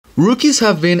Rookies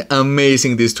have been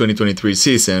amazing this 2023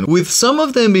 season, with some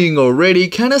of them being already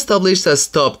kinda established as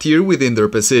top tier within their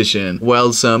position,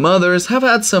 while some others have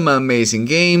had some amazing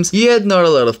games, yet not a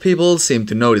lot of people seem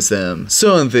to notice them.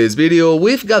 So in this video,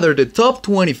 we've gathered the top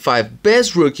 25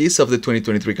 best rookies of the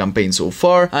 2023 campaign so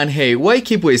far, and hey, why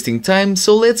keep wasting time,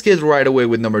 so let's get right away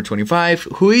with number 25,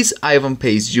 who is Ivan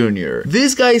Pace Jr.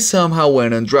 This guy somehow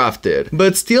went undrafted,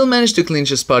 but still managed to clinch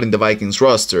a spot in the Vikings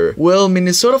roster. Well,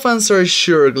 Minnesota fans are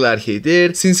sure glad he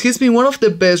did, since he's been one of the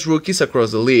best rookies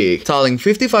across the league, tallying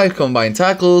 55 combined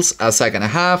tackles, a sack and a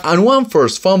half, and one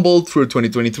forced fumble through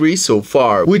 2023 so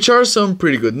far, which are some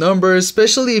pretty good numbers,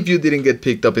 especially if you didn't get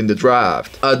picked up in the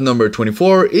draft. At number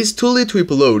 24 is Tuli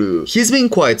Tuipulotu. He's been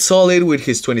quite solid with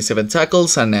his 27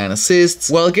 tackles and 9 assists,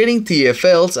 while getting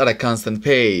TFLs at a constant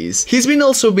pace. He's been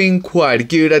also being quite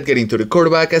good at getting to the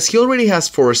quarterback, as he already has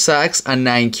 4 sacks and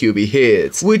 9 QB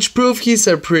hits, which prove he's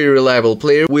a pretty reliable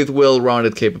player with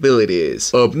well-rounded capabilities.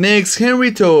 Up next,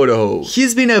 Henry To'oTo'o.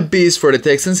 He's been a beast for the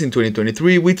Texans in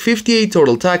 2023 with 58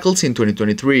 total tackles in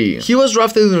 2023. He was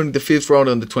drafted during the 5th round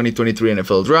on the 2023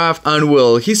 NFL Draft, and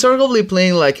well, he's arguably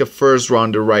playing like a first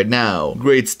rounder right now.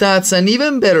 Great stats and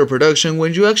even better production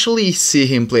when you actually see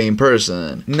him play in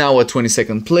person. Now at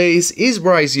 22nd place is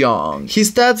Bryce Young.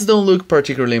 His stats don't look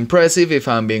particularly impressive if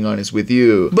I'm being honest with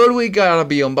you, but we gotta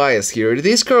be unbiased here.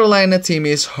 This Carolina team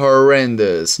is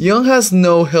horrendous. Young has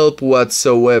no help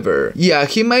whatsoever. Yeah,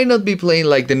 he might not be playing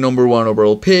like the number 1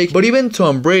 overall pick, but even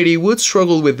Tom Brady would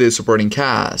struggle with this supporting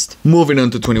cast. Moving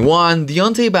on to 21,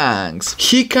 Deonte Banks.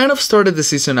 He kind of started the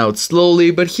season out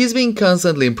slowly, but he's been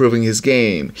constantly improving his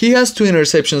game. He has 2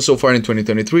 interceptions so far in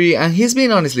 2023, and he's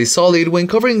been honestly solid when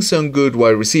covering some good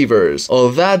wide receivers. All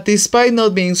that despite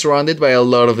not being surrounded by a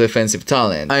lot of defensive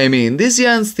talent. I mean, this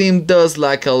Giants team does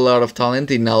lack a lot of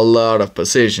talent in a lot of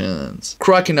positions.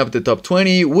 Cracking up the top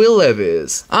 20, Will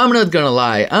Levis. I'm not gonna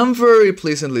lie, I'm very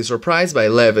pleasantly surprised by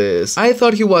Levis. I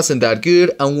thought he wasn't that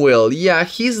good, and well, yeah,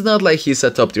 he's not like he's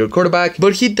a top tier quarterback,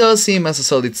 but he does seem as a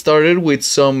solid starter with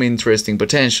some interesting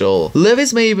potential.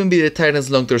 Levis may even be the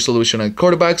Titans' long-term solution at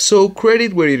quarterback, so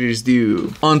credit where it is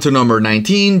due. On to number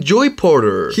 19, Joey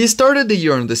Porter. He started the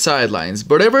year on the sidelines,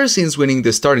 but ever since winning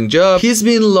the starting job, he's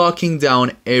been locking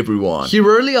down everyone. He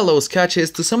rarely allows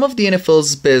catches to some of the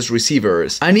NFL's best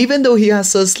receivers, and even though he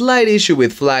has a slight issue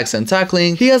with flags and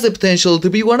tackling, he has the potential to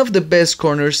be one of the best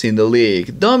corners in the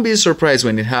league. Don't be surprised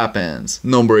when it happens.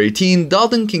 Number 18,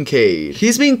 Dalton Kincaid.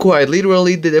 He's been quite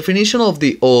literally the definition of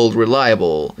the old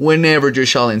reliable. Whenever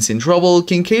Josh Allen's in trouble,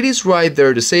 Kincaid is right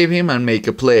there to save him and make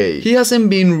a play. He hasn't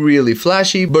been really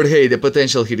flashy, but hey, the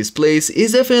potential he displays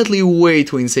is definitely way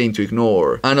too insane to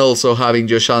ignore. And also having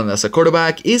Josh Allen as a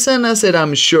quarterback is an asset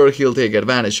I'm sure he'll take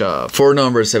advantage of. For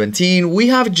number 17, we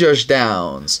have Josh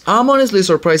Downs. I'm honestly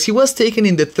surprised he was taken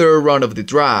in the 3rd round of the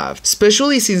draft,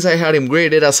 especially since I had him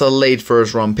graded as a late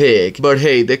 1st round pick. But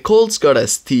hey, the Colts got a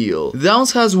steal.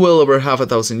 Downs has well over half a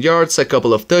thousand yards, a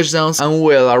couple of touchdowns, and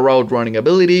well, a route running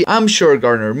ability I'm sure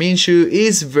Gardner Minshew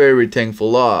is very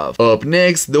thankful of. Up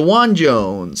next, DeJuan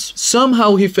Jones.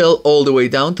 Somehow he fell all the way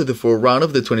down to the 4th round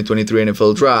of the 2023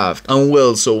 NFL Draft, and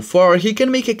well, so far he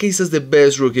can make a case as the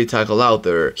best rookie tackle out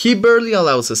there. He barely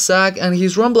allows a sack, and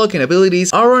his run blocking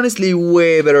abilities are honestly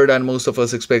way better than most of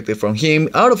us expected from him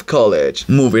out of college.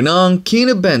 Moving on,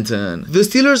 Keanu Benton. The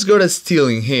Steelers got a steal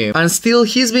in him, and still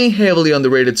he's been heavily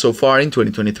underrated so far in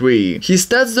 2023. His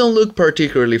stats don't look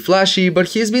particularly flashy, but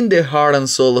he's been the heart and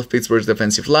soul of Pittsburgh's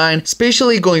defensive line,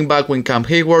 especially going back when Cam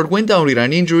Hayward went down with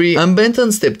an injury and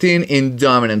Benton stepped in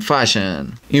dominant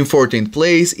fashion. In 14th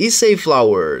place is Zay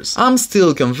Flowers. I'm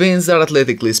still convinced that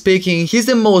athletically speaking, he's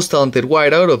the most talented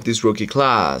wideout of this rookie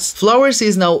class. Flowers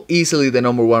is now easily the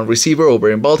number 1 receiver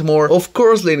over in Baltimore, of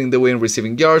course leading the way in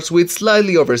receiving yards with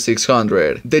slightly over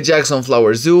 600. The Jackson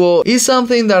Flowers duo is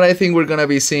something that I think we're gonna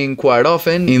be seeing quite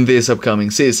often in these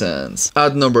upcoming seasons.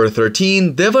 At number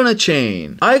 13, Devon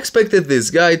Achane. I expected this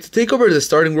guy to take over the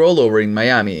starting role over in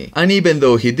Miami, and even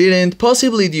though he didn't,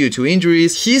 possibly due to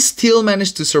injuries, he still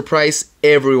managed to surprise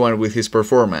everyone with his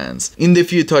performance. In the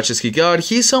few touches he got,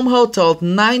 he somehow totaled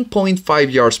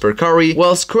 9.5 yards per carry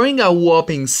while scoring a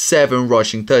whopping 7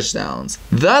 rushing touchdowns.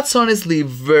 That's honestly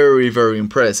very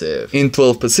impressive. In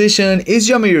 12th position is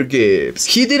Jahmyr Gibbs.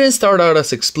 He didn't start out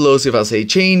as explosive as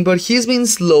Achane, but he's been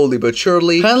slowly but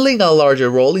surely handling a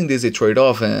larger role in this Detroit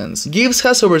offense. Gibbs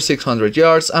has over 600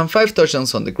 yards and 5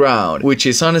 touchdowns on the ground, which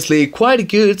is honestly quite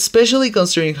good, especially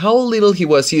considering how little he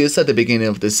was used at the beginning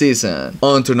of the season.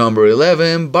 On to number 11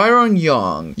 11, Byron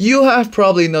Young. You have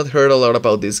probably not heard a lot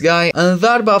about this guy, and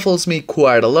that baffles me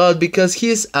quite a lot because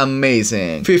he's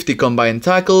amazing. 50 combined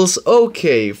tackles,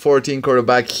 okay. 14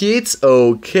 quarterback hits,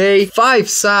 okay. 5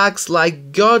 sacks,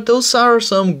 like god, those are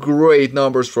some great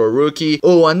numbers for a rookie.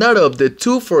 Oh, and not up the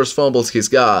 2 forced fumbles he's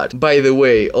got. By the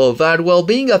way, all that while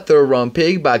being a 3rd round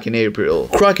pick back in April.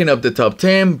 Cracking up the top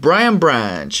 10, Brian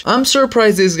Branch. I'm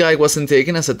surprised this guy wasn't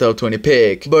taken as a top 20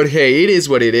 pick, but hey, it is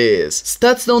what it is.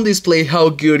 Stats don't display how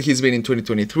good he's been in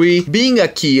 2023, being a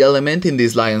key element in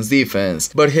this Lions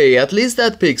defense, but hey, at least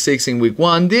that pick 6 in week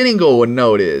 1 didn't go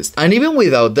unnoticed. And even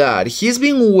without that, he's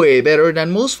been way better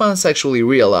than most fans actually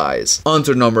realize. On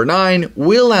to number 9,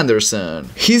 Will Anderson.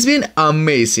 He's been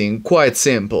amazing, quite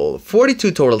simple.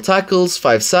 42 total tackles,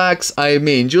 5 sacks, I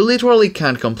mean, you literally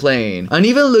can't complain. And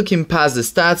even looking past the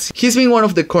stats, he's been one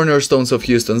of the cornerstones of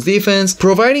Houston's defense,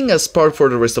 providing a spark for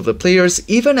the rest of the players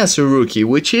even as a rookie,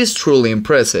 which is truly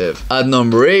impressive. At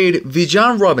number 8,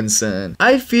 Bijan Robinson.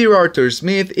 I fear Arthur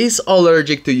Smith is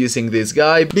allergic to using this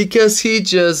guy because he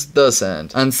just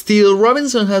doesn't. And still,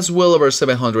 Robinson has well over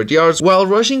 700 yards while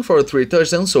rushing for 3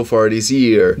 touchdowns so far this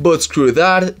year. But screw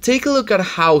that, take a look at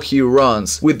how he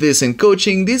runs. With decent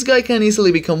coaching, this guy can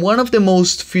easily become one of the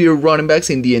most feared running backs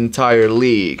in the entire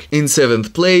league. In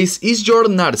 7th place is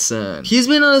Jordan Addison. He's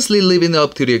been honestly living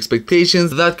up to the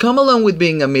expectations that come along with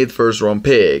being a mid-first round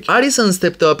pick. Addison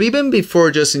stepped up even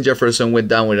before Justin Jefferson went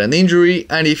down with an injury,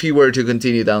 and if he were to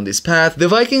continue down this path, the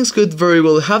Vikings could very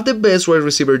well have the best wide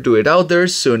receiver duet out there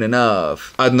soon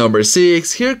enough. At number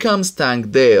 6, here comes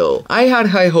Tank Dell. I had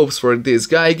high hopes for this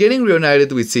guy getting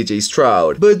reunited with CJ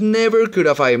Stroud, but never could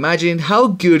have I imagined how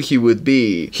good he would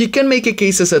be. He can make a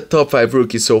case as a top 5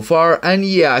 rookie so far, and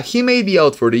yeah, he may be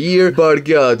out for the year, but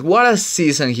god, what a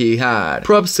season he had.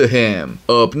 Props to him.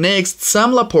 Up next,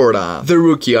 Sam Laporta. The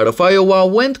rookie out of Iowa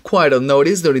went quite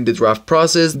unnoticed during the draft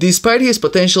process, despite his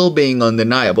potential being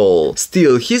undeniable.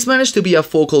 Still, he's managed to be a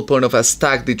focal point of a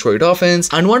stacked Detroit offense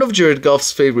and one of Jared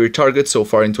Goff's favorite targets so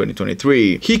far in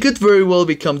 2023. He could very well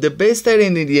become the best tight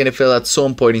end in the NFL at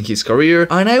some point in his career,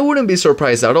 and I wouldn't be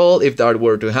surprised at all if that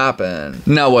were to happen.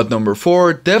 Now at number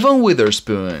 4, Devon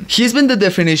Witherspoon. He's been the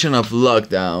definition of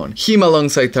lockdown. Him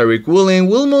alongside Tariq Woolen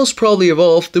will most probably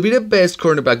evolve to be the best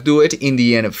cornerback duet in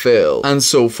the NFL. And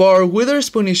so far,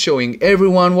 Witherspoon is showing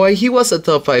everyone why he was a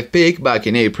top 5 pick back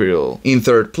in April. In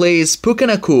 3rd place, Puka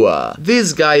Nacua.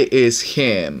 This guy is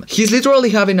him. He's literally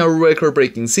having a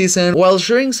record-breaking season while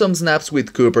sharing some snaps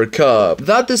with Cooper Kupp.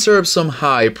 That deserves some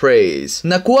high praise.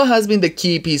 Nacua has been the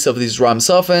key piece of this Rams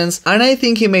offense, and I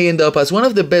think he may end up as one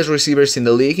of the best receivers in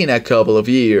the league in a couple of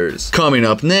years. Coming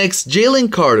up next,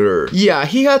 Jalen Carter. Yeah,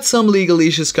 he had some legal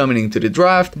issues coming into the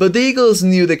draft, but the Eagles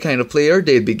knew the kind of player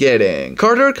they'd be getting.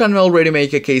 Carter can already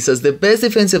make a case as the best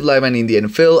defensive lineman in the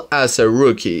NFL as a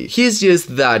rookie. He's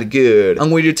just that good.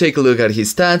 And when you take a look at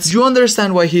his stats, you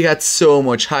understand why he had so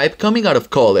much hype coming out of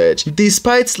college,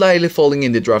 despite slightly falling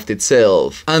in the draft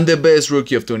itself. And the best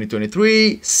rookie of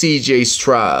 2023, CJ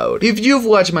Stroud. If you've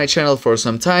watched my channel for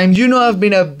some time, you know I've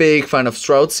been a big fan of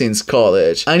Stroud since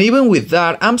college. And even with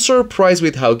that, I'm surprised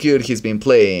with how good he's been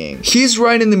playing. He's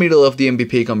right in the middle of the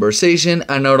MVP conversation,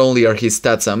 and not only are his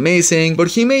stats amazing, but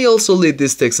he may also lead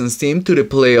this Texans team to the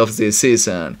playoffs this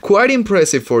season. Quite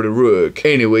impressive for the Rook.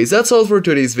 Anyways, that's all for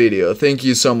today's video. Thank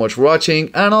you so much for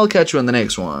watching, and I'll catch you on the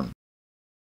next one.